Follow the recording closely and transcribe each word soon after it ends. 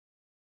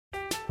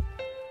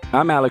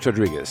I'm Alex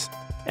Rodriguez.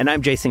 And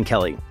I'm Jason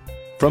Kelly.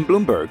 From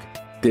Bloomberg,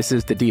 this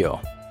is The Deal.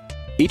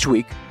 Each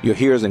week, you'll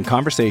hear us in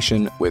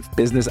conversation with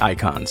business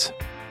icons.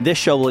 This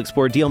show will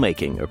explore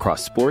deal-making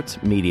across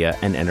sports, media,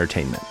 and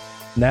entertainment.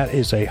 That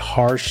is a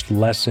harsh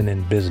lesson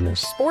in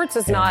business. Sports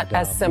is not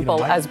as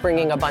simple as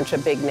bringing a bunch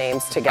of big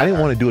names together. I didn't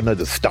want to do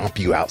another stomp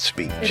you out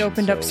speech. It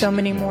opened up so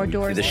many more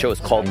doors. The show is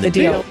called The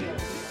Deal.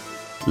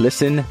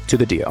 Listen to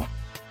The Deal.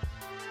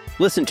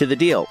 Listen to The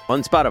Deal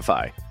on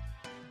Spotify.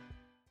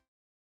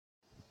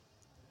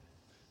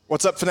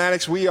 What's up,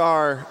 Fanatics? We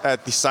are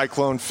at the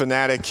Cyclone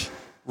Fanatic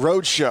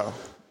Roadshow,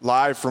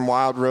 live from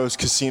Wild Rose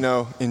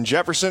Casino in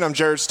Jefferson. I'm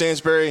Jared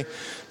Stansberry,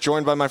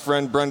 joined by my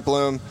friend Brent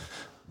Bloom.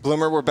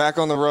 Bloomer, we're back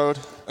on the road,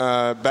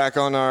 back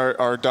on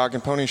our dog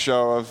and pony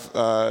show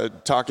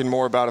of talking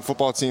more about a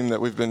football team that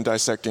we've been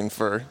dissecting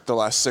for the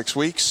last 6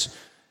 weeks.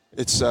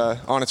 It's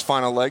on its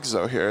final legs,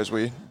 though, here as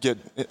we get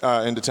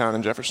into town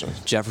in Jefferson.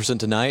 Jefferson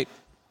tonight,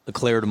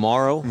 LeClaire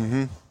tomorrow,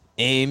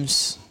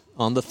 Ames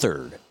on the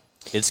 3rd.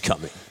 It's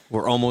coming.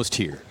 We're almost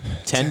here.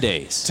 10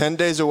 days. 10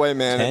 days away,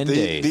 man. 10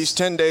 days. These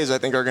 10 days, I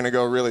think, are going to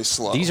go really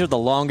slow. These are the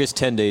longest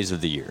 10 days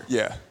of the year.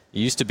 Yeah. It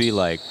used to be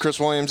like Chris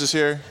Williams is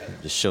here.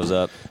 Just shows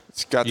up.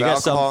 He's got the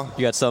alcohol.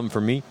 You got something for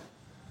me?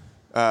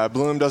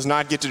 Bloom does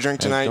not get to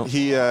drink tonight.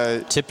 He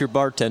tip your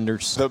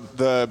bartenders.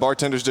 The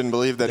bartenders didn't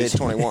believe that he's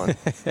 21.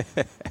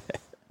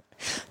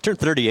 Turn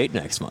 38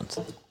 next month.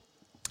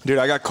 Dude,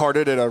 I got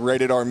carded at a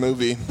rated R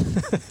movie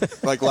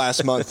like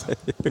last month.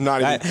 I'm not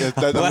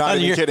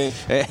even kidding.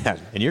 Yeah,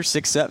 and you're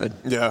 6'7".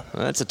 Yeah.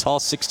 That's a tall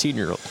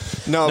 16-year-old.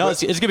 No,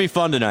 it's going to be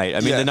fun tonight.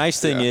 I mean, the nice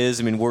thing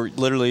is, we're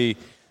literally,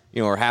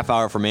 we're a half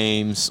hour from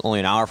Ames,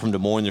 only an hour from Des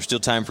Moines. There's still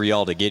time for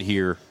y'all to get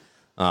here.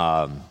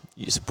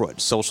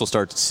 Social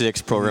starts at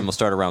 6. Program will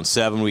start around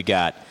 7. We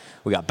got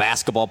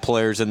basketball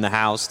players in the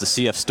house. The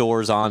CF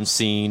Store's on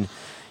scene.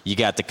 You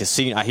got the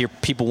casino. I hear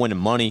people winning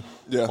money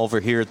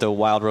over here at the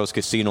Wild Rose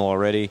Casino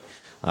already.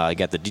 You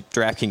got the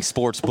DraftKings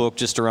Sportsbook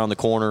just around the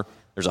corner.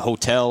 There's a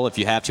hotel if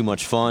you have too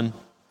much fun.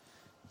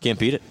 Can't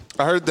beat it.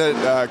 I heard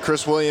that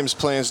Chris Williams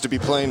plans to be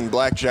playing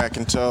blackjack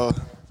until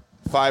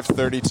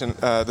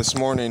 5:30 this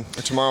morning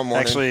or tomorrow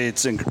morning. Actually,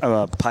 it's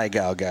a Pai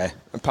Gow guy.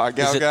 A Pai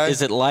Gow guy?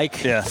 Is it like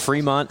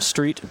Fremont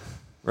Street?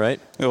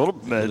 Right?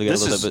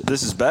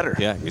 This is better.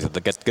 Yeah, you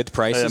get good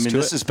prices.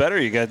 This is better.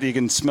 You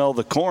can smell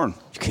the corn.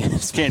 You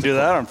can't do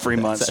that on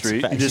Fremont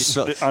Street.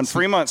 On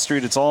Fremont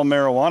Street, it's all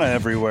marijuana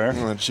everywhere.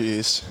 Oh,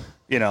 jeez.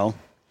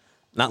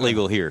 Not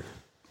legal here.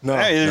 No.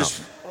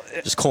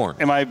 Just corn.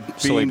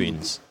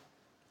 Soybeans?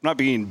 Not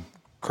being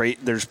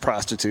great. There's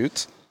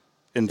prostitutes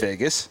in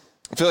Vegas.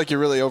 I feel like you're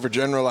really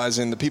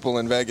overgeneralizing the people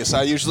in Vegas.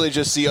 I usually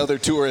just see other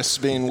tourists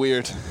being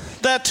weird.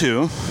 That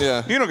too.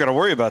 Yeah. You don't got to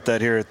worry about that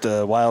here at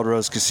the Wild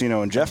Rose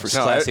Casino in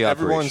Jefferson. No,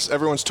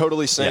 everyone's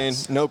totally sane.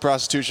 Yes. No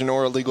prostitution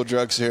or illegal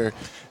drugs here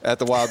at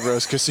the Wild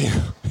Rose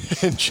Casino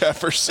in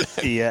Jefferson.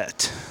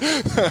 Yet.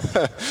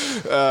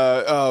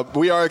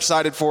 We are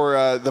excited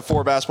for the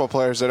 4 basketball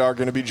players that are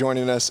going to be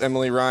joining us: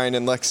 Emily Ryan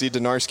and Lexi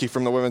Donarski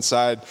from the women's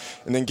side,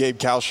 and then Gabe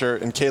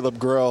Kalsher and Caleb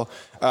Grill.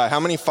 How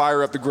many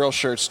Fire Up the Grill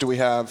shirts do we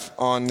have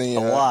on the a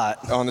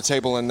lot on the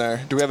table in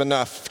there? Do we have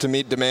enough to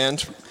meet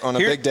demand on a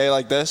big day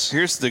like this?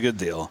 Here's the good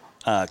deal.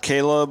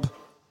 Caleb,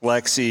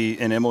 Lexi,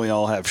 and Emily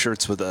all have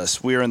shirts with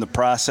us. We are in the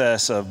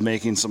process of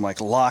making some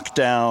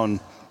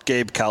lockdown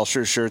Gabe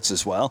Kalsher shirts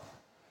as well.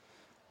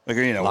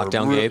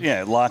 Lockdown Gabe?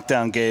 Yeah,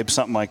 Lockdown Gabe,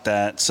 something like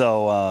that.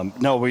 So,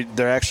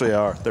 there actually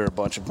are. There are a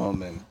bunch of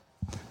them.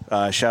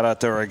 And shout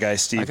out to our guy,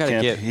 Steve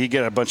Kemp. He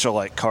got a bunch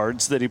of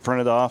cards that he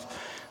printed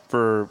off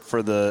for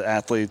the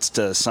athletes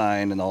to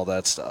sign and all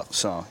that stuff.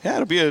 So,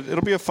 yeah,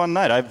 it'll be a fun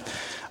night.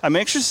 I'm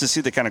anxious to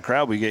see the kind of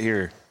crowd we get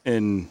here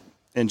in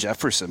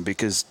Jefferson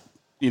because,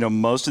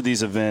 most of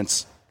these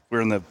events,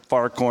 we're in the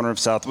far corner of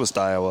Southwest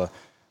Iowa.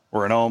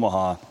 We're in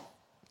Omaha.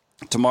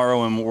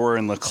 Tomorrow we're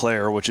in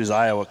LeClaire, which is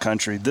Iowa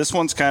country. This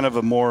one's kind of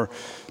a more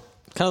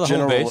the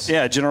home base.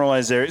 Yeah,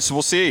 generalized area. So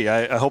we'll see.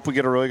 I hope we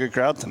get a really good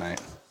crowd tonight.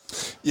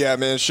 Yeah,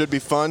 man, it should be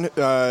fun.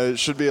 It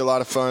should be a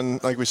lot of fun.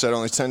 Like we said,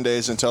 only 10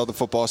 days until the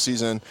football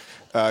season.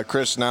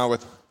 Chris, now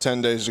with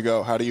 10 days to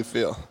go, how do you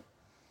feel?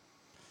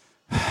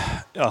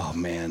 Oh,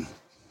 man.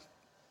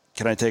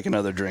 Can I take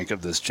another drink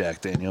of this Jack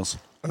Daniels?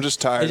 I'm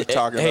just tired of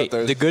talking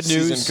about the good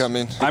season news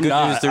coming. I'm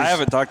not. I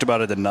haven't talked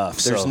about it enough.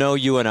 There's no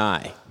you and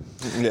I.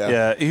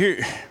 Yeah.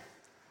 Here,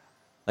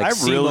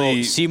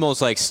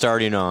 SEMO's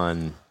starting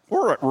on.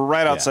 We're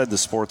right outside the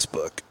sports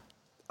book.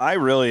 I'm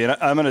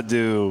going to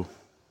do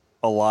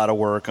a lot of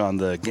work on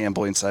the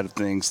gambling side of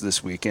things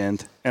this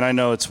weekend. And I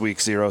know it's week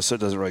 0, so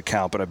it doesn't really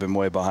count, but I've been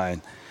way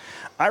behind.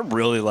 I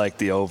really like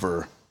the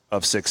over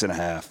of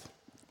 6.5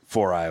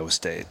 for Iowa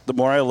State. The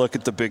more I look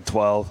at the Big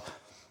 12,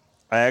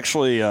 I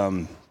actually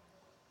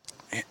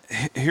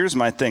here's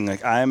my thing.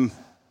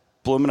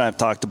 Bloom and I have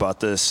talked about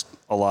this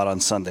a lot on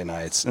Sunday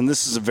nights, and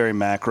this is a very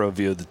macro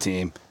view of the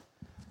team.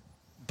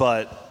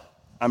 But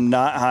I'm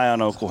not high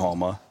on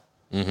Oklahoma.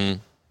 Mm-hmm.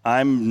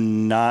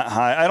 I'm not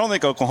high. I don't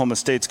think Oklahoma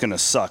State's going to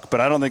suck,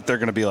 but I don't think they're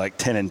going to be like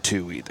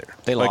 10-2 either.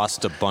 They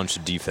lost a bunch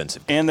of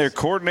defensive games. And their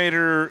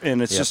coordinator,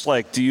 and it's just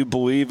like, do you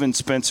believe in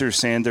Spencer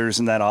Sanders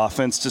and that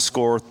offense to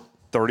score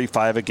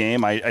 35 a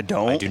game? I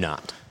don't. I do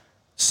not.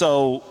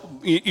 So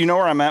you know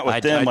where I'm at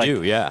with them. I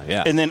do,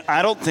 yeah. And then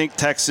I don't think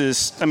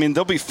Texas. I mean,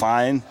 they'll be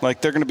fine.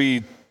 Like they're going to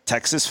be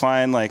Texas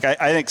fine. Like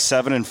I think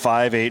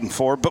 7-5,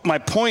 8-4. But my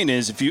point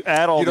is, if you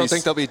add all, you don't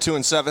think they'll be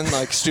 2-7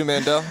 like Stu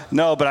Mandel?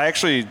 No, but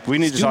we need to talk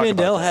about. Stu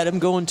Mandel had him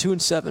going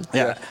 2-7.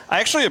 Yeah, I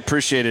actually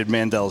appreciated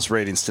Mandel's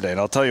ratings today, and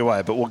I'll tell you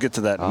why. But we'll get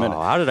to that in a minute.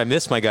 How did I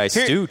miss my guy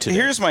Stu today?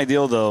 Here's my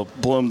deal, though.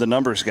 Bloom, the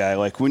numbers guy.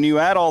 Like when you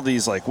add all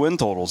these like win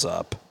totals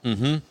up.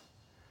 Mm-hmm.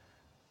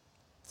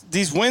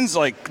 These wins,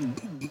 like,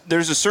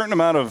 there's a certain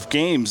amount of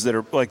games that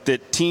are like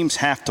that teams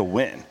have to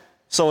win.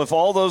 So if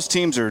all those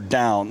teams are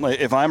down,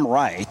 like, if I'm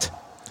right,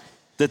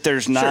 that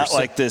there's not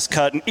like this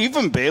cut. And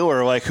even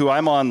Baylor, like who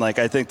I'm on, like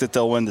I think that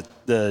they'll win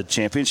the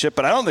championship,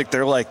 but I don't think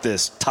they're like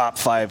this top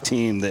 5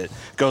 team that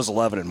goes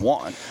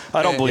 11-1.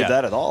 I don't believe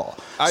that at all.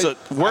 So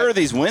where are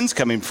these wins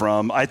coming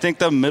from? I think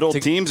the middle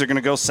teams are going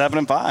to go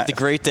 7-5. The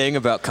great thing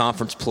about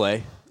conference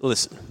play,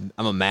 listen,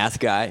 I'm a math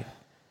guy.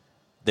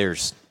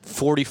 There's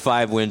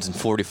 45 wins and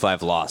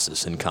 45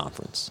 losses in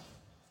conference.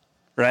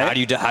 Right? How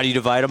do you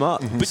divide them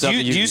up? But do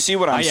you see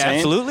what I'm saying?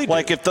 Absolutely do.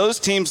 Like if those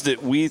teams that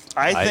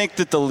I think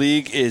that the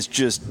league is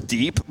just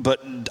deep,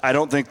 but I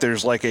don't think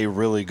there's like a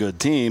really good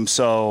team.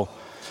 So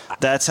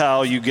that's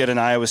how you get an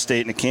Iowa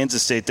State and a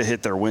Kansas State to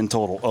hit their win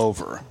total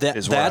over.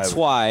 That's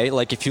why,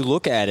 like if you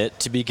look at it,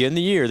 to begin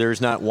the year,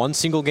 there's not one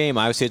single game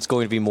Iowa State's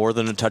going to be more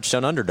than a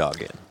touchdown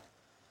underdog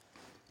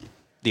in.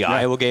 The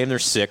Iowa game,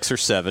 there's 6 or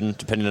 7,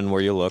 depending on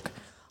where you look.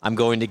 I'm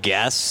going to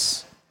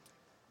guess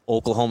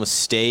Oklahoma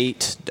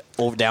State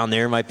over down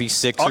there might be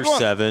 6 or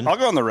 7. I'll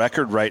go on the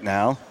record right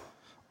now.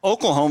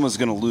 Oklahoma's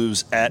going to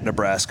lose at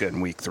Nebraska in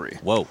week 3.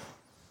 Whoa.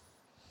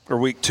 Or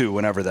week 2,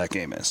 whenever that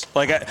game is.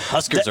 Like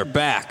Huskers are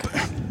back.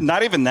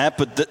 Not even that,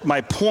 but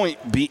my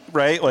point be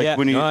right. Like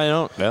when you, no, I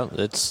don't. Well,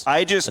 it's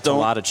a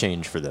lot of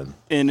change for them.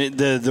 And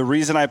the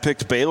reason I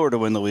picked Baylor to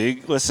win the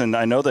league. Listen,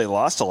 I know they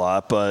lost a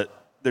lot, but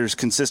there's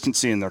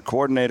consistency in their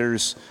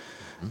coordinators.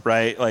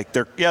 Right, like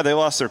they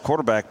lost their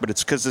quarterback, but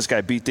it's because this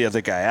guy beat the other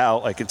guy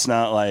out. Like it's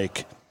not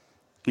like,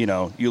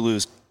 you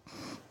lose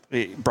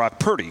Brock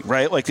Purdy,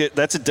 right? Like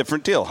that's a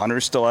different deal. Hunter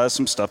still has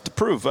some stuff to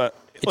prove.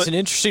 It's an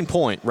interesting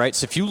point, right?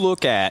 So if you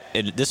look at,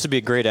 and this would be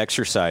a great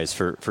exercise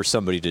for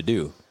somebody to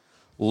do,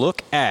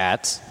 look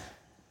at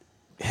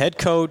head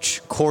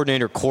coach,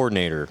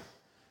 coordinator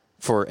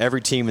for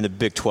every team in the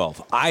Big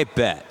 12. I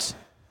bet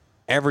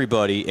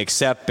everybody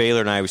except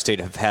Baylor and Iowa State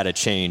have had a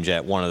change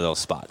at one of those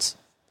spots.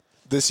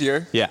 This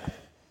year? Yeah.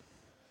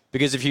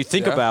 Because if you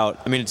think about,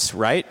 I mean, it's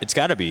right. It's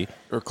got to be.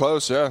 Or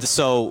close, yeah.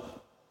 So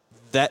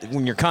that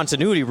when your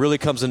continuity really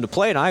comes into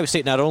play, and Iowa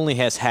State not only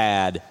has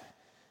had,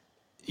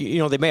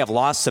 they may have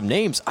lost some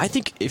names. I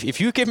think if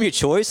you give me a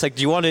choice, like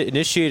do you want to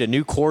initiate a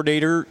new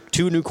coordinator,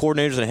 2 new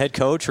coordinators and a head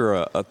coach, or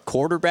a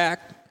quarterback?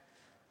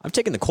 I'm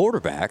taking the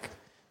quarterback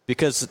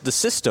because the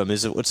system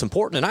is what's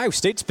important. And Iowa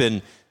State's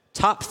been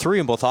top 3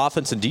 in both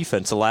offense and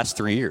defense the last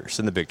 3 years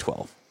in the Big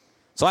 12.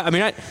 So,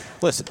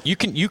 listen, you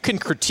can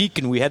critique,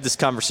 and we had this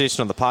conversation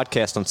on the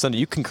podcast on Sunday,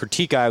 you can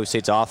critique Iowa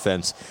State's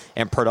offense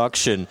and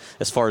production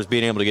as far as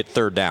being able to get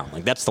third down.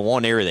 Like, that's the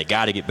one area they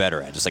got to get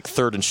better at, just like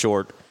third and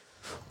short.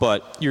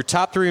 But you're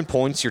top 3 in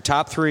points, you're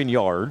top 3 in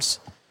yards,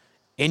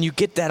 and you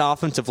get that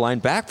offensive line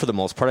back for the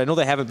most part. I know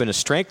they haven't been a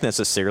strength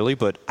necessarily,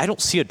 but I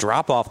don't see a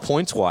drop-off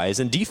points-wise.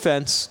 And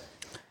defense,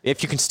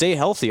 if you can stay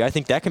healthy, I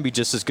think that can be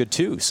just as good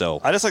too. So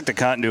I just like the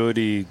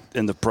continuity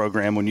in the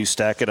program when you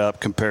stack it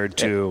up compared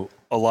to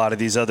a lot of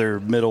these other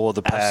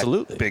middle-of-the-pack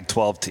Big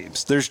 12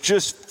 teams. There's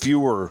just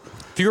fewer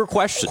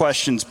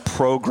questions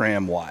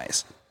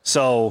program-wise.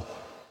 So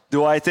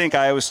do I think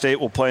Iowa State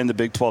will play in the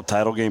Big 12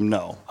 title game?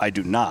 No, I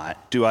do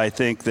not. Do I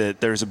think that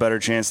there's a better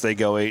chance they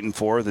go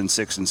 8-4 than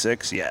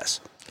 6-6?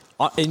 Yes.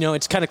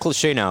 It's kind of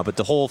cliche now, but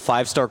the whole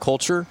 5-star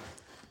culture,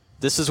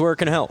 this is where it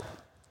can help.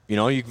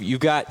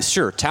 You've got,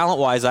 sure,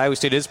 talent-wise, Iowa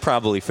State is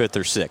probably 5th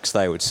or 6th,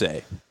 I would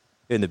say,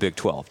 in the Big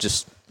 12,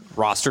 just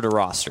roster to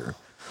roster.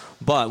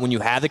 But when you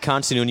have the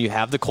continuity, you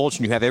have the culture,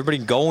 and you have everybody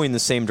going the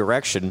same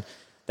direction,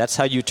 that's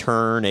how you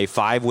turn a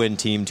 5-win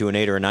team to an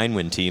 8 or a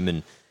 9-win team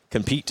and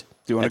compete.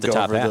 Do you want to go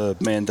over the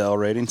Mandel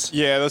ratings?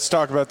 Yeah, let's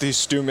talk about these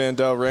Stu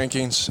Mandel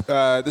rankings.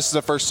 This is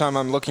the first time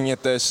I'm looking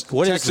at this.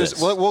 What Texas, is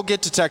this? We'll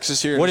get to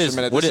Texas here in just a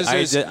minute.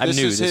 This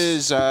is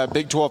his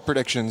Big 12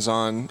 predictions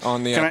on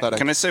the Athletic.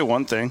 Can I say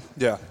one thing?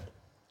 Yeah.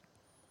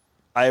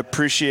 I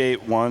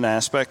appreciate one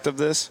aspect of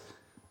this,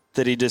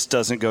 that he just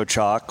doesn't go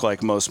chalk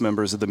like most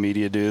members of the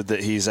media do,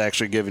 that he's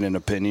actually giving an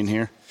opinion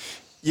here.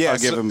 Yeah,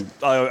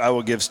 I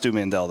will give Stu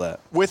Mandel that.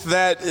 With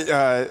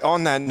that,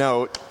 on that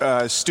note,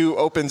 Stu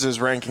opens his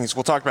rankings.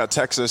 We'll talk about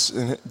Texas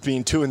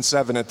being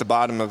 2-7 at the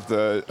bottom of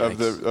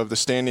the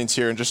standings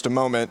here in just a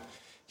moment.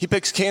 He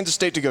picks Kansas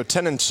State to go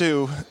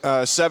 10-2,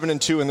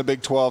 7-2 in the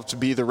Big 12 to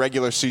be the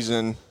regular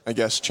season, I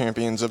guess,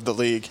 champions of the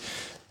league.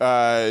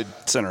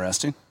 It's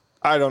interesting.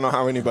 I don't know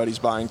how anybody's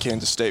buying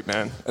Kansas State,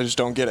 man. I just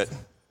don't get it.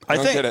 I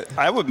don't get it.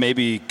 I would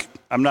maybe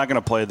 – I'm not going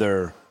to play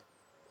their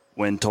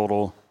win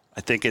total.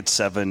 I think it's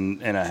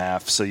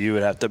 7.5, so you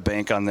would have to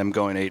bank on them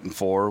going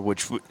 8-4,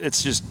 which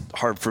it's just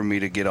hard for me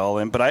to get all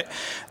in. But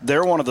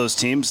they're one of those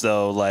teams,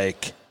 though,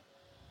 like –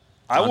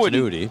 I would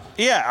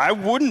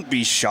not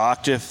be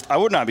shocked if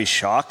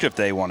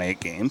they won 8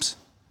 games.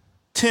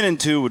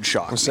 10-2 would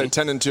shock me.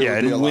 10-2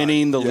 would be a lot.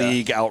 Winning the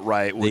league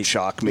outright would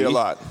shock me. Be a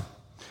lot.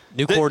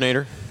 New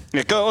coordinator.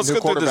 Yeah, let's go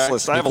through this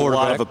list. I have a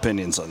lot of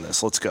opinions on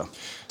this. Let's go.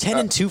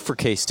 10-2 for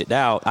K-State.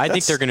 Now, I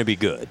think they're going to be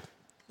good,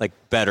 like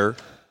better.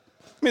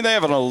 I mean, they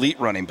have an elite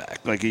running back.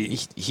 Like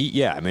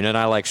and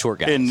I like short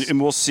guys. And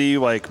we'll see,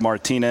 like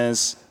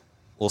Martinez.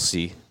 We'll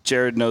see.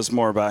 Jared knows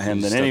more about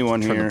him than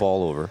anyone here. Turn the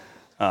ball over.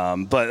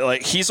 But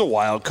like he's a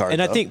wild card.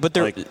 And I think, but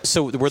they're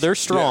where they're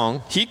strong.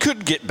 Yeah, he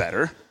could get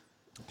better.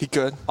 He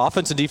could.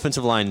 Offensive,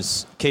 defensive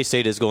lines.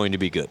 K-State is going to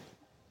be good.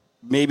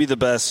 Maybe the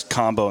best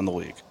combo in the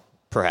league,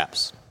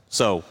 perhaps.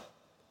 So,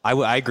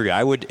 I agree.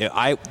 Now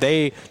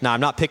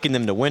I'm not picking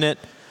them to win it,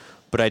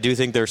 but I do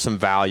think there's some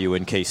value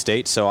in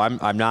K-State. So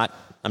I'm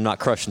not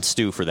crushing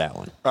Stu for that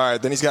one. All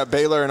right, then he's got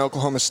Baylor and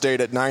Oklahoma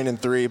State at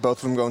 9-3, both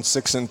of them going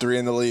 6-3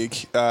 in the league.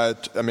 I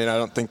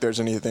don't think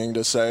there's anything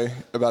to say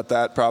about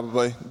that.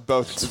 Probably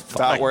both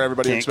about where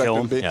everybody expected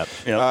them to be.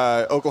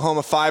 Yep.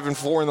 Oklahoma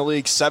 5-4 in the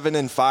league,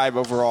 7-5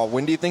 overall.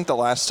 When do you think the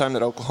last time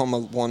that Oklahoma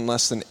won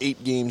less than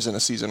 8 games in a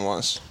season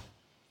was?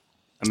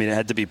 I mean, it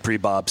had to be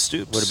pre-Bob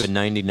Stoops. Would have been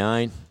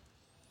 99,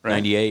 right.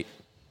 98.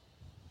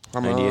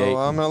 I'm going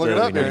to look it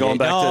up here. Going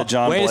back to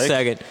John Blake.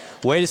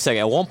 Wait a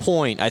second. At one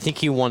point, I think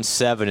he won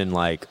 7 in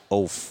like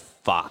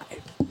 05.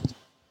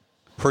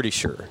 Pretty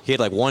sure. He had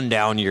like one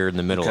down year in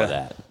the middle of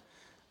that.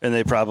 And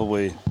they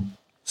probably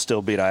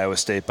still beat Iowa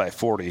State by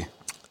 40.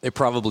 They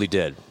probably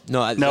did.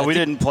 No, we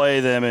didn't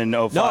play them in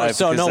 05 because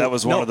that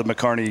was one of the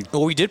McCarney.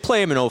 Well, we did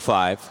play them in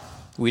 05.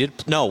 We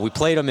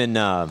played them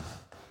in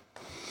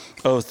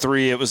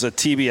 03, it was a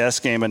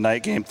TBS game, a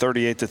night game,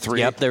 38-3.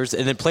 Yep,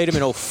 and then played him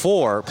in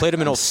 04. Played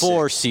him in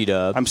 04,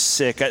 C-Dub. I'm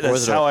sick.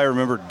 That's how I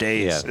remember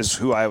days, is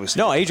who I was.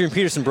 No, Adrian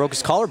Peterson broke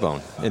his collarbone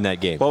in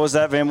that game. What was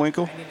that, Van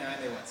Winkle?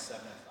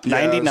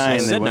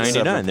 99, they went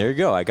 7. 99, there you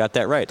go. I got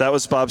that right. That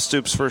was Bob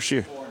Stoops' first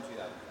year.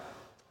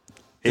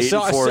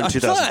 8-4 in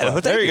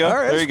 2005. There you go.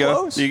 Right, there you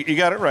go. You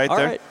got it right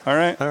there. All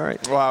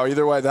right. Wow.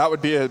 Either way, that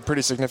would be a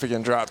pretty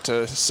significant drop to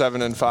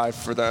 7-5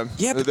 for them.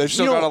 Yeah, but they've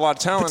still got a lot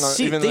of talent,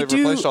 even though they've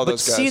replaced all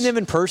those guys. Seeing them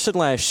in person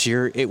last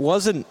year, it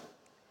wasn't.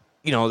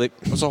 It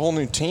was a whole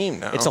new team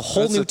now. It's a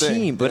whole new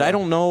team, but I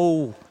don't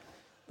know.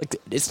 Like,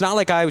 it's not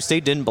like Iowa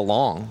State didn't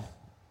belong.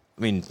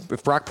 I mean,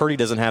 if Brock Purdy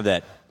doesn't have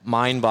that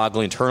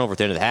mind-boggling turnover at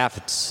the end of the half,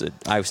 it's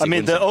Iowa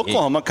State. The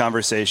Oklahoma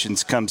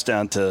conversations comes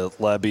down to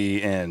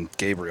Levy and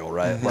Gabriel,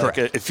 right? Mm-hmm. Like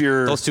correct. If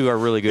you're those two are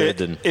really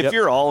good, if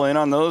you're all in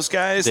on those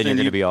guys, then you're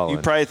going to be all in.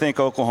 You probably think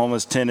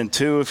Oklahoma's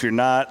 10-2. If you're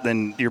not,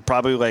 then you're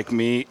probably like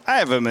me. I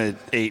have them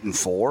at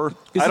 8-4.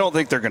 I don't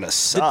think they're going to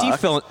suck.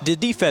 The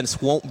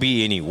defense won't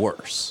be any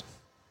worse.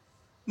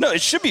 No,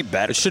 it should be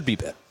better. It should be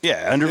better.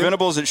 Yeah, under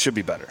Venables, it should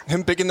be better.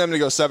 Him picking them to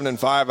go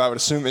 7-5, I would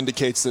assume,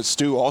 indicates that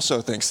Stu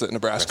also thinks that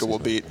Nebraska will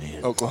beat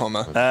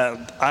Oklahoma.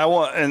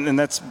 And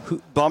that's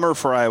bummer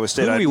for Iowa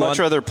State. I'd much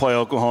rather play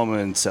Oklahoma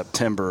in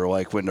September,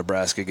 like when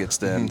Nebraska gets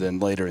them, than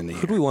later in the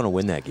year. Who do we want to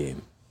win that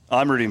game?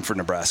 I'm rooting for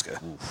Nebraska.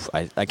 Oof,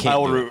 I can't.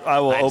 I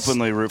will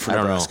openly root for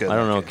Nebraska. I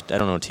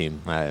don't know,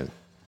 team.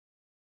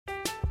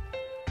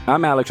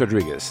 I'm Alex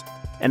Rodriguez.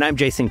 And I'm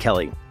Jason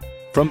Kelly.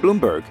 From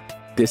Bloomberg,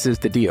 this is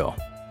The Deal.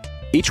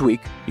 Each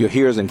week, you'll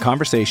hear us in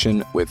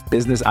conversation with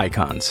business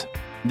icons.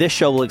 This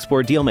show will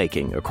explore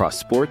deal-making across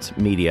sports,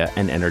 media,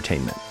 and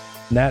entertainment.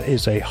 That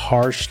is a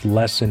harsh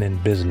lesson in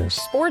business.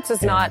 Sports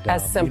is not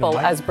as simple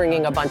as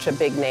bringing a bunch of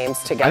big names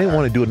together. I didn't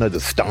want to do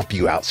another stomp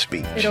you out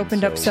speech. It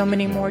opened up so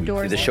many more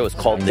doors. The show is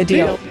called The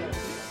Deal.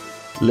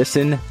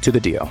 Listen to The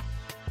Deal.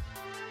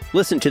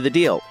 Listen to The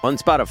Deal on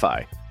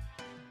Spotify.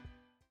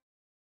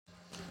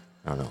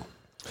 I don't know.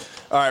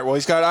 All right, well,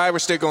 he's got Iowa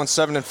State going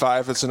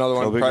 7-5. That's another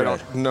one we probably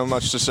don't have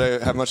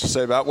much to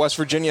say about. West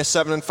Virginia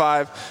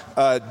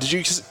 7-5. Did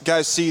you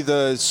guys see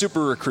the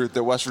super recruit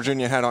that West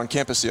Virginia had on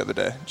campus the other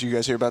day? Did you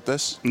guys hear about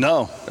this?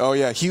 No. Oh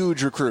yeah,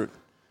 huge recruit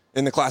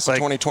in the class of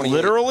 2028.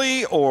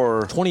 Literally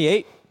or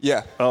 28?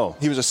 Yeah. Oh.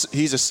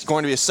 He's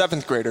going to be a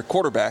 7th grader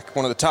quarterback.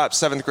 One of the top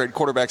 7th grade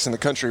quarterbacks in the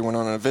country went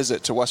on a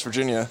visit to West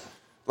Virginia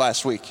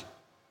last week.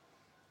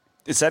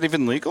 Is that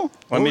even legal?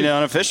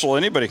 Unofficial.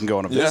 Anybody can go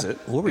on a visit.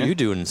 What were you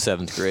doing in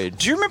 7th grade?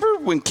 Do you remember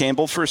when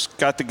Campbell first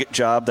got the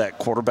job, that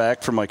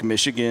quarterback from like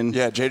Michigan?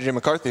 Yeah, J.J.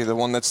 McCarthy, the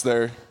one that's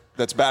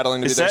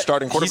battling to be their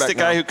starting quarterback. He's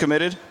the guy who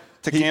committed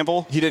to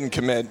Campbell? He didn't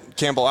commit.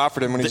 Campbell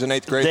offered him when he was in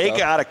 8th grade. They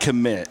got to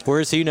commit. Where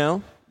is he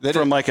now?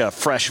 From like a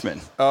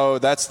freshman. Oh,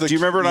 that's the. Do you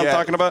remember what I'm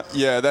talking about?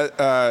 Yeah,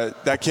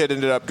 that kid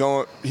ended up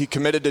going. He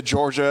committed to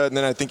Georgia, and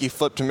then I think he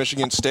flipped to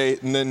Michigan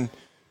State, and then.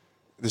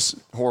 This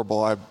is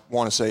horrible. I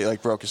want to say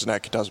broke his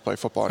neck. He doesn't play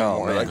football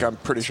anymore. I'm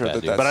pretty sure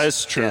that's but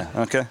it's true. Yeah,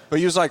 okay. But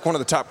he was like one of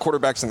the top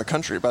quarterbacks in the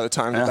country by the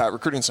time that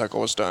recruiting cycle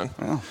was done.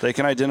 Well, they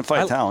can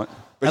identify talent.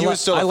 But he was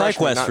still a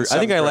freshman, I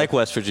think I like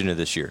West Virginia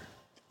this year.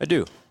 I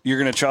do. You're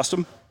going to trust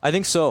him? I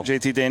think so.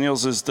 JT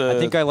Daniels is the. I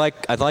think I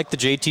like the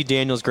JT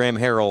Daniels, Graham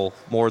Harrell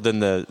more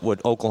than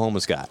what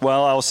Oklahoma's got.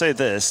 Well, I'll say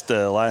this: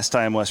 the last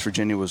time West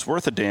Virginia was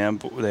worth a damn,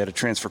 they had a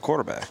transfer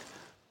quarterback.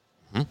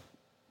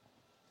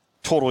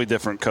 Totally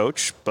different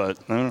coach, but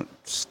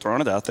just throwing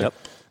it out there. Yep.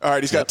 All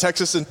right, he's got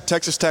Texas and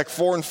Texas Tech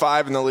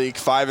 4-5 in the league,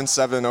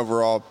 5-7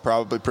 overall,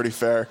 probably pretty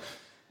fair.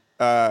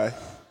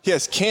 He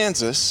has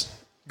Kansas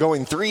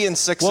going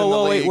 3-6 in the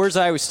league. Wait, where's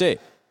Iowa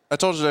State? I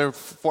told you they're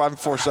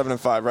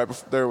 4-7-5,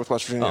 right there with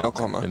West Virginia and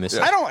Oklahoma.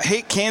 I don't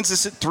hate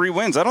Kansas at 3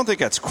 wins. I don't think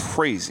that's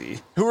crazy.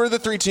 Who are the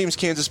 3 teams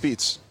Kansas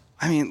beats?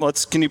 I mean,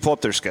 can you pull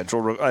up their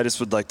schedule? I just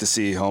would like to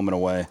see home and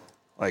away,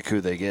 like who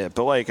they get.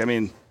 But I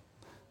mean,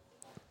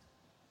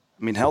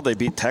 hell, they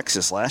beat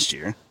Texas last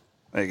year.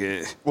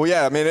 Well,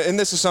 yeah. I mean, in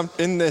this on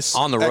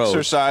the road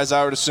exercise,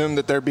 I would assume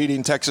that they're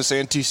beating Texas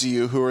and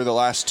TCU, who are the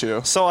last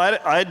 2. So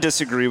I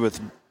disagree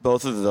with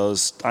both of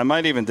those. I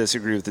might even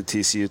disagree with the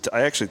TCU.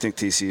 I actually think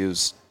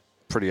TCU's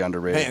pretty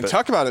underrated. Hey, and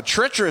talk about a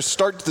treacherous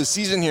start to the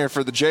season here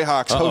for the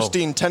Jayhawks,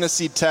 hosting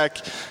Tennessee Tech,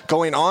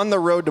 going on the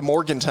road to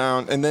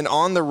Morgantown, and then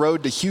on the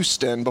road to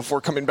Houston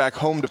before coming back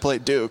home to play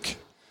Duke.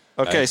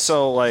 Okay,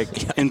 so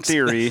in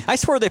theory, I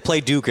swear they play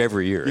Duke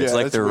every year. It's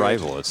like their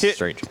rival. It's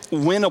strange.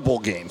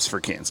 Winnable games for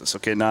Kansas.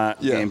 Okay,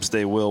 not games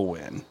they will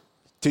win.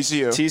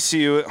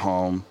 TCU at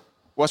home.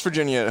 West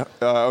Virginia.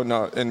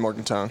 In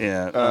Morgantown.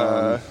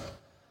 Yeah.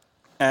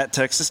 At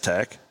Texas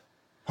Tech.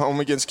 Home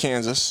against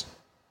Kansas.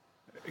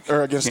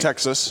 Or against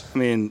Texas. I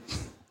mean,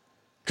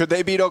 could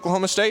they beat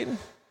Oklahoma State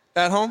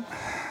at home?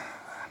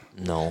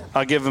 No.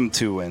 I'll give them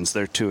 2 wins.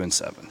 They're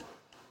 2-7.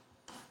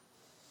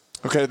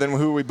 Okay, then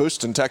who are we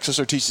boosting, Texas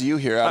or TCU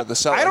here out of the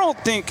cellar? I don't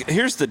think –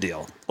 here's the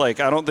deal. I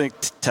don't think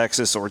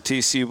Texas or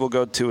TCU will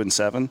go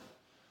 2-7.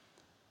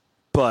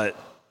 But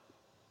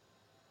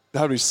 –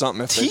 that would be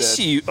something if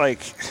TCU, they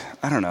did.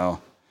 I don't know.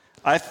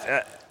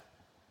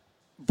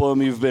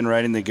 Bloom, you've been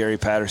writing the Gary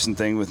Patterson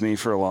thing with me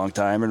for a long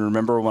time. And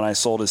remember when I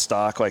sold his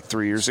stock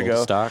 3 years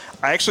ago? Stock?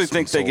 I actually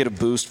think they get a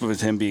boost with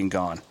him being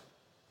gone,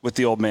 with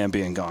the old man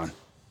being gone.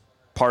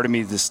 Part of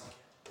me just –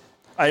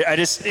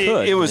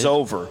 it was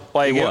over.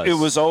 It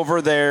was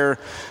over there.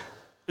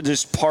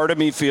 Just part of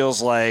me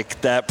feels like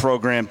that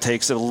program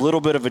takes a little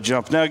bit of a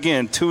jump. Now,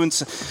 again,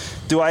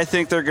 do I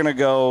think they're going to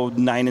go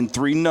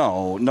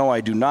 9-3? No,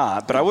 I do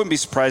not. But I wouldn't be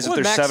surprised if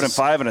they're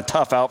 7-5 and a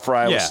tough out for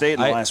Iowa State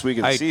in the last week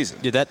of the season.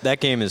 Yeah, that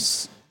game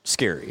is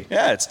scary.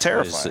 Yeah, it's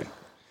terrifying.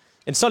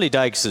 And Sonny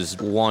Dykes has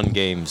won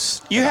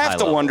games. You have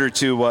to wonder,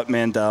 too, what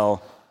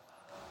Mandel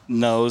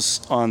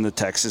knows on the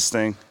Texas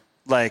thing.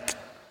 I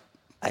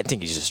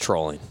think he's just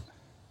trolling.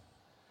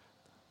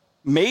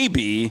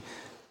 Maybe,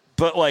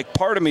 but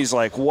part of me is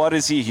what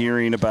is he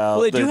hearing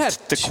about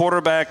the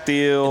quarterback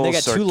deal? And they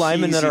got 2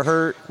 linemen that are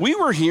hurt. We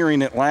were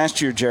hearing it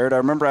last year, Jared. I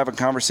remember having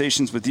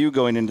conversations with you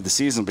going into the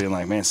season, being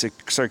like, "Man,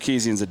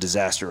 Sarkisian's a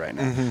disaster right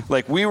now."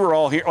 Mm-hmm. We were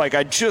all here.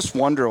 I just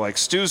wonder.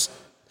 Stu's.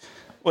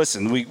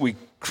 Listen,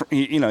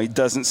 he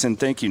doesn't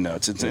send thank you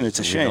notes, and it's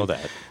a shame. You know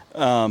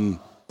that.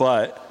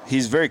 But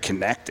he's very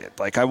connected.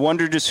 I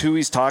wonder just who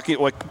he's talking.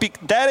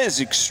 That is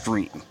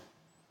extreme.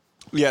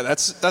 Yeah,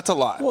 that's a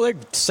lot. Well, they're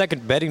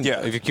second betting.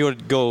 Yeah. If you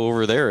could go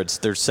over there,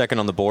 they're second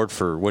on the board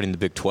for winning the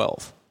Big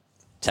 12.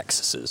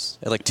 Texas is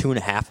at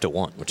 2.5 to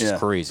 1, which is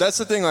crazy. That's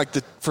the thing.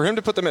 For him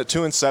to put them at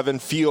 2-7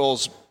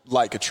 feels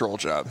like a troll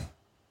job.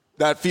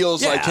 That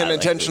feels like him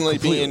intentionally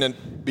being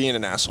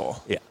an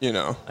asshole.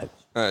 Yeah.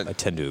 I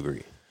tend to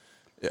agree.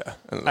 Yeah,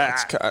 and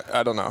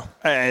I don't know.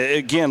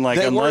 Again,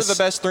 they were the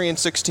best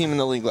 3-6 team in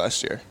the league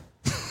last year.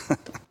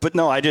 But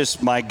no,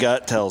 my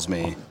gut tells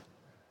me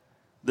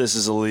this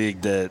is a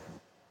league that.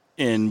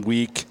 In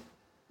week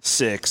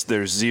 6,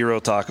 there's zero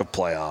talk of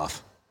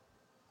playoff.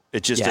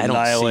 It just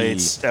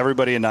annihilates.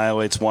 Everybody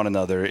annihilates one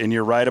another. And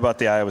you're right about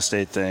the Iowa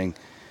State thing.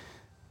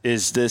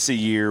 Is this a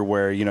year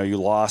where you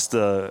lost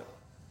the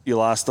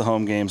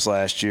home games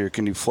last year?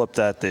 Can you flip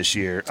that this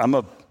year?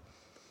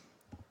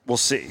 We'll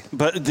see.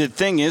 But the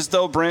thing is,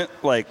 though, Brent,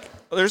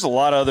 there's a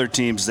lot of other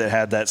teams that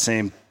had that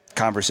same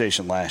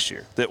conversation last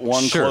year that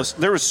won close.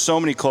 There were so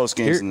many close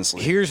games in this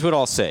league. Here's what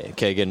I'll say.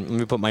 Okay, again, let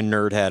me put my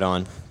nerd hat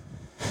on.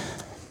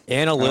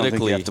 Analytically, I don't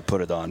think you have to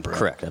put it on, Brent.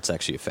 Correct. That's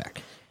actually a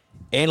fact.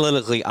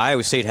 Analytically,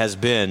 Iowa State has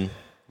been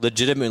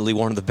legitimately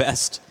one of the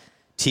best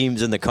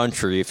teams in the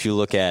country if you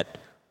look at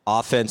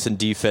offense and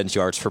defense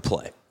yards per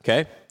play.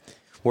 Okay?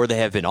 Where they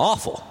have been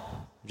awful,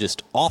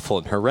 just awful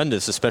and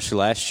horrendous, especially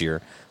last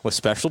year, with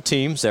special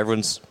teams.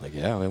 Everyone's like,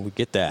 yeah, we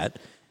get that.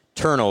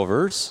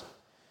 Turnovers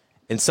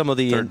and some of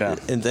the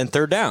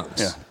third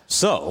downs. Yeah.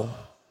 So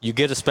you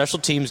get a special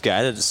teams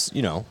guy that's,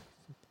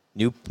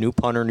 new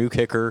punter, new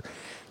kicker.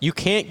 You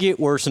can't get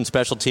worse in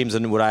special teams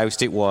than what Iowa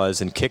State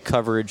was in kick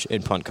coverage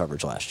and punt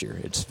coverage last year.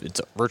 It's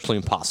virtually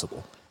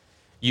impossible.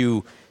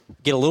 You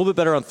get a little bit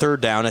better on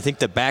third down. I think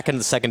the back end of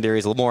the secondary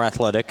is a little more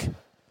athletic.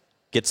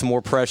 Get some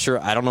more pressure.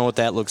 I don't know what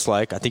that looks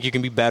like. I think you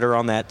can be better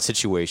on that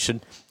situation.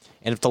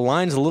 And if the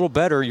line's a little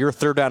better, your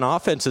third down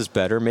offense is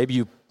better. Maybe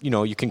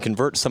you can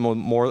convert some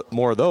more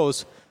of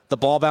those. the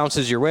ball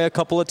bounces your way a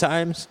couple of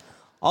times,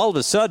 all of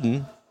a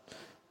sudden,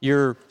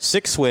 your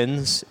 6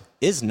 wins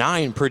is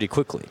 9 pretty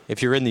quickly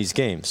if you're in these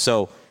games.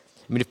 So,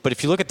 I mean, but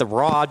if you look at the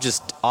raw,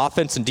 just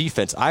offense and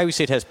defense, Iowa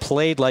State has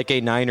played like a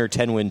 9 or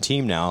 10 win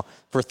team now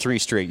for 3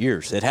 straight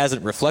years. It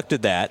hasn't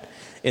reflected that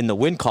in the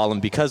win column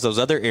because those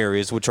other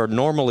areas, which are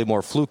normally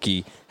more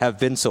fluky, have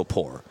been so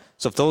poor.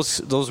 So if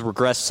those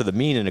regress to the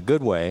mean in a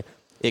good way,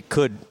 it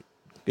could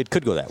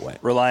go that way.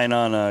 Relying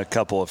on a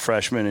couple of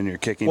freshmen in your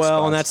kicking spots.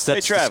 Well, and that's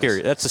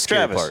scary. That's the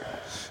scary part.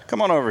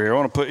 Come on over here. I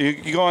want to put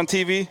you go on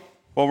TV?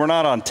 Well, we're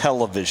not on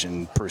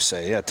television per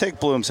se. Yeah, take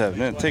Bloom's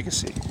head. Take a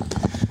seat.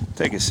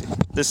 Take a seat.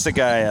 This is the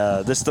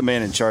guy. This is the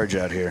man in charge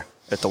out here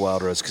at the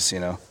Wild Rose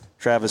Casino.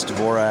 Travis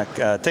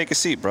Dvorak. Take a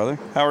seat, brother.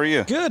 How are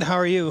you? Good. How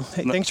are you?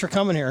 Hey, thanks for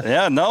coming here.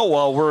 Yeah. No.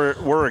 Well,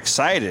 we're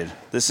excited.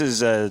 This is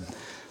the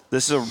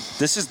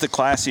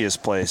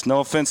classiest place. No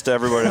offense to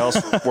everybody else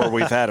where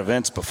we've had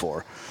events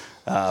before,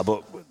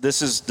 but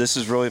this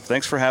is really.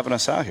 Thanks for having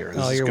us out here.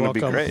 This is going to be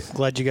great.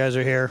 Glad you guys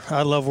are here.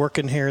 I love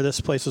working here.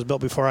 This place was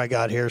built before I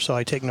got here, so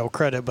I take no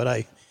credit, but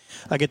I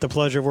get the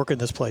pleasure of working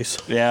this place.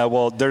 Yeah.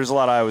 Well, there's a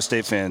lot of Iowa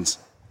State fans.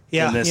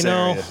 Yeah, in this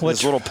area.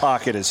 This little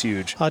pocket is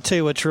huge. I'll tell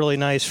you what's really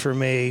nice for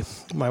me.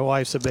 My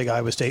wife's a big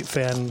Iowa State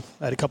fan.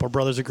 I had a couple of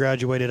brothers that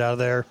graduated out of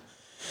there.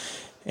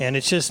 And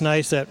it's just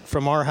nice that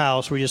from our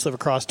house, we just live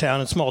across town,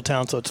 in a small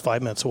town, so it's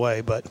 5 minutes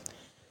away. But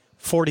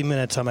 40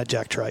 minutes, I'm at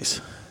Jack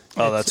Trice.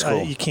 Oh, that's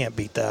cool. You can't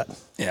beat that.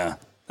 Yeah,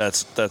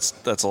 that's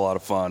a lot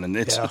of fun. And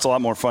it's a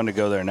lot more fun to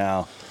go there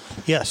now.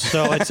 Yes,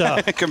 so it's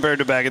compared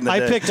to back in the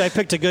day. I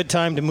picked a good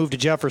time to move to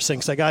Jefferson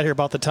because I got here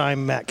about the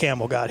time Matt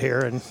Campbell got here,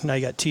 and now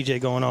you got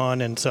TJ going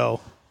on, and so.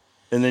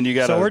 And then you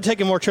got. So we're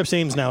taking more trips to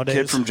Ames nowadays.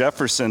 Kid from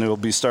Jefferson who will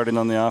be starting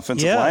on the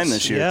offensive line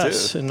this year too.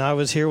 Yes, and I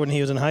was here when he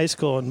was in high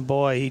school, and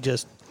boy, he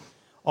just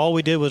all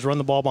we did was run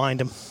the ball behind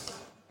him.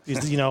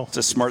 He's, it's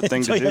a smart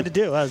thing to do. That's what you had to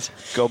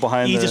do. Go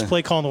behind. Easiest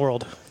play call in the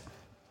world.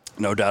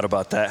 No doubt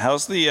about that.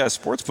 How's the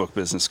sportsbook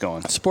business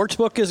going?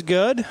 Sportsbook is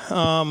good.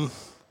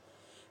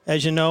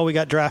 As you know, we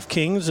got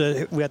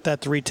DraftKings. We got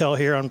that to retail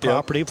here on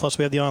property. Yep. Plus,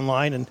 we have the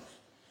online. And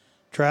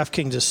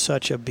DraftKings is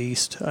such a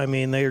beast. I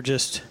mean, they are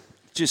just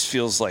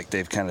feels like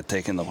they've kind of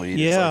taken the lead.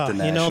 Yeah, it's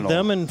like the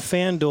them and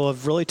FanDuel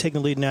have really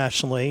taken the lead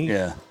nationally.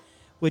 Yeah.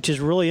 Which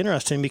is really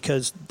interesting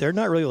because they're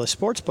not really a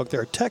sportsbook.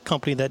 They're a tech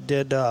company that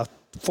did 4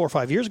 or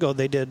 5 years ago.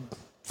 They did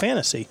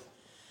fantasy.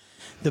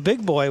 The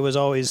big boy was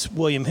always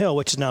William Hill,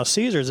 which is now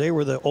Caesars. They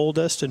were the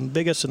oldest and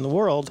biggest in the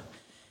world,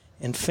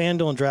 and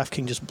FanDuel and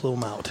DraftKings just blew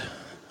them out.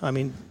 I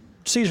mean,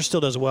 Caesars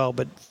still does well,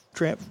 but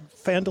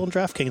FanDuel and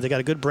DraftKings, they got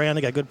a good brand,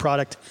 they got a good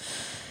product.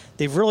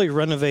 They've really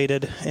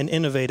renovated and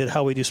innovated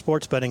how we do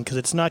sports betting because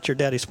it's not your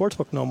daddy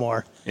sportsbook no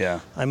more.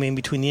 Yeah. I mean,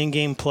 between the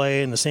in-game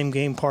play and the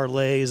same-game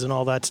parlays and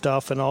all that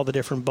stuff and all the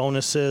different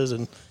bonuses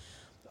and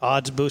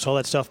odds boosts, all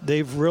that stuff,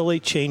 they've really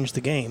changed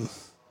the game.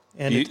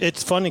 And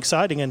it's fun and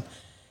exciting, and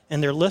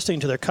they're listening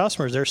to their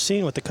customers. They're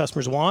seeing what the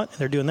customers want, and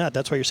they're doing that.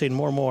 That's why you're seeing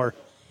more and more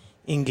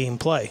in-game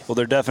play. Well,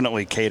 they're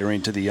definitely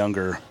catering to the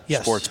younger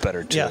sports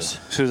bettor, too. Yes.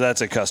 So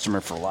that's a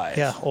customer for life.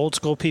 Yeah,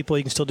 old-school people,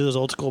 you can still do those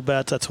old-school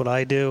bets. That's what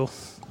I do.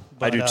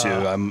 But, I do,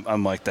 too.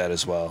 I'm like that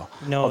as well.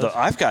 Although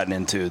I've gotten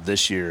into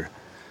this year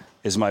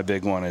is my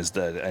big one is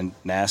the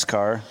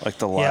NASCAR, like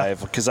the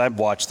live, because I've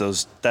watched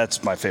those.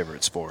 That's my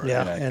favorite sport.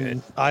 Yeah,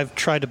 and I've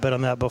tried to bet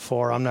on that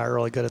before. I'm not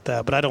really good at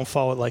that, but I don't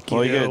follow it like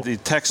you do. Well, you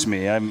text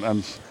me.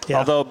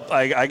 Although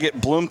I get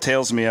Bloom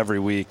tails me every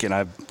week,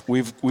 and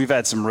we've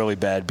had some really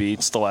bad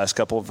beats the last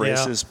couple of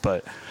races,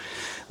 but.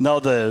 No,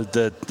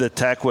 the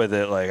tech with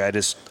it, like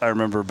I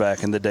remember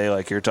back in the day,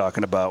 like you're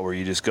talking about, where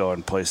you just go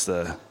and place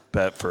the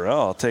bet for,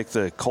 I'll take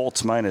the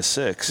Colts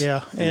 -6.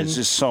 Yeah. And it's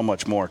just so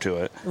much more to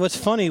it. What's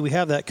funny, we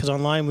have that because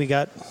online we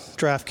got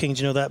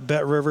DraftKings, that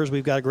Bet Rivers.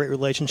 We've got a great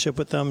relationship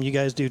with them. You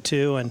guys do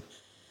too. And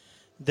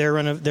they're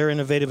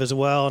innovative as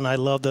well. And I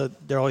love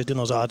they're always doing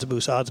those odds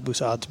boosts.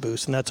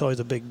 And that's always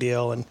a big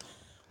deal. And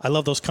I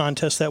love those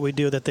contests that we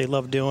do that they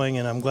love doing.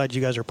 And I'm glad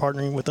you guys are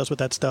partnering with us with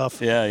that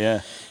stuff. Yeah.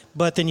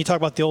 But then you talk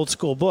about the old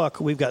school book.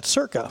 We've got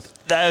Circa.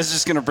 I was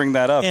just going to bring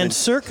that up. And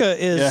Circa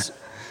is... Yeah.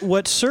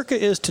 What Circa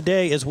is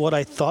today is what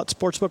I thought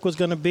Sportsbook was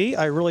going to be.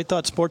 I really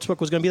thought Sportsbook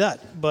was going to be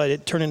that, but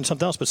it turned into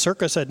something else. But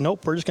Circa said,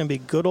 nope, we're just going to be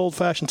good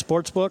old-fashioned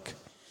Sportsbook.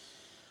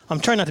 I'm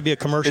trying not to be a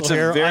commercial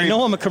here. I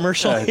know I'm a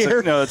commercial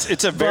here.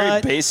 It's a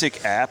very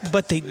basic app.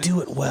 But they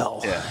do it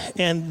well. Yeah.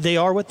 And they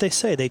are what they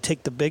say. They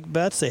take the big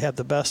bets. They have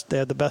the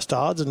best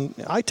odds. And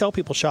I tell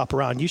people shop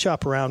around. You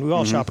shop around. We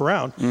all shop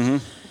around. Mm-hmm.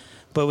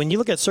 But when you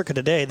look at Circa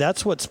today,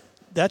 that's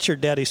your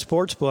daddy's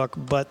Sportsbook,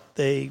 but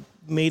they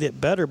made it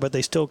better, but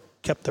they still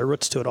kept their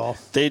roots to it all.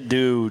 They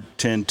do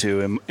tend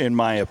to, in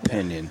my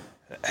opinion,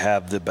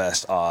 have the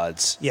best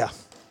odds. Yeah,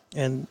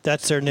 and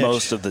that's their niche.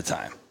 Most of the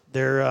time.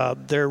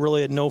 They're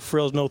really no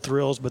frills, no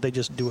thrills, but they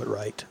just do it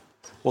right.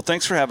 Well,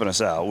 thanks for having us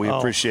out. We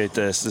appreciate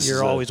this.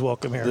 You're always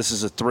welcome here. This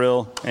is a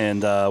thrill,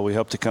 and we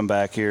hope to come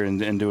back here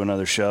and do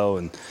another show.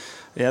 And,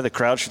 the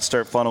crowd should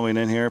start funneling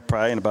in here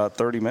probably in about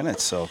 30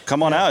 minutes. So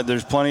come on out.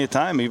 There's plenty of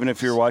time, even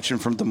if you're watching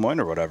from Des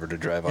Moines or whatever, to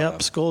drive on.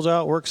 Yep, school's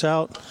out, work's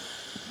out.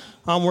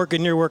 I'm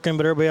working, you're working,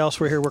 but everybody else,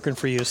 we're here working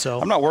for you. So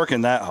I'm not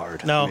working that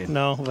hard.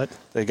 No, but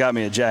they got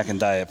me a Jack and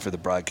Diet for the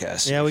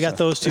broadcast. Yeah, we got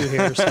those two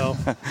here. So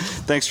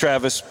thanks,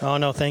 Travis. Oh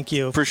no, thank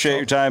you. Appreciate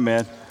your time,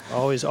 man.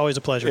 Always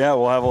a pleasure. Yeah,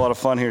 we'll have a lot of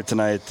fun here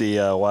tonight at the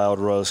Wild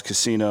Rose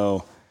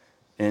Casino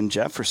in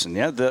Jefferson.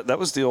 Yeah, that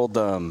was the old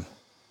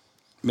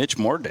Mitch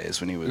Moore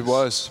days when he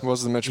was. It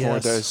was the Mitch Moore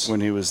days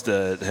when he was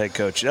the head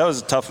coach. That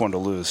was a tough one to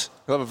lose.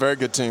 We'll have a very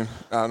good team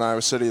out in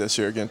Iowa City this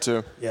year again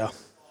too. Yeah.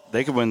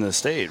 They could win the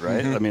state,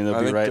 right? Mm-hmm. I mean,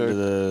 they'll be right into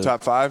the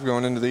top 5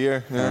 going into the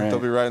year. Yeah, they'll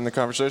be right in the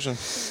conversation.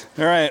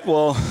 All right.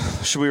 Well,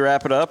 should we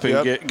wrap it up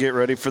and get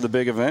ready for the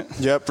big event?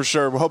 Yep, for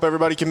sure. We hope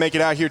everybody can make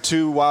it out here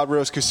to Wild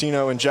Rose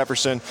Casino in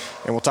Jefferson,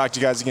 and we'll talk to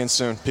you guys again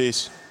soon.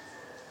 Peace.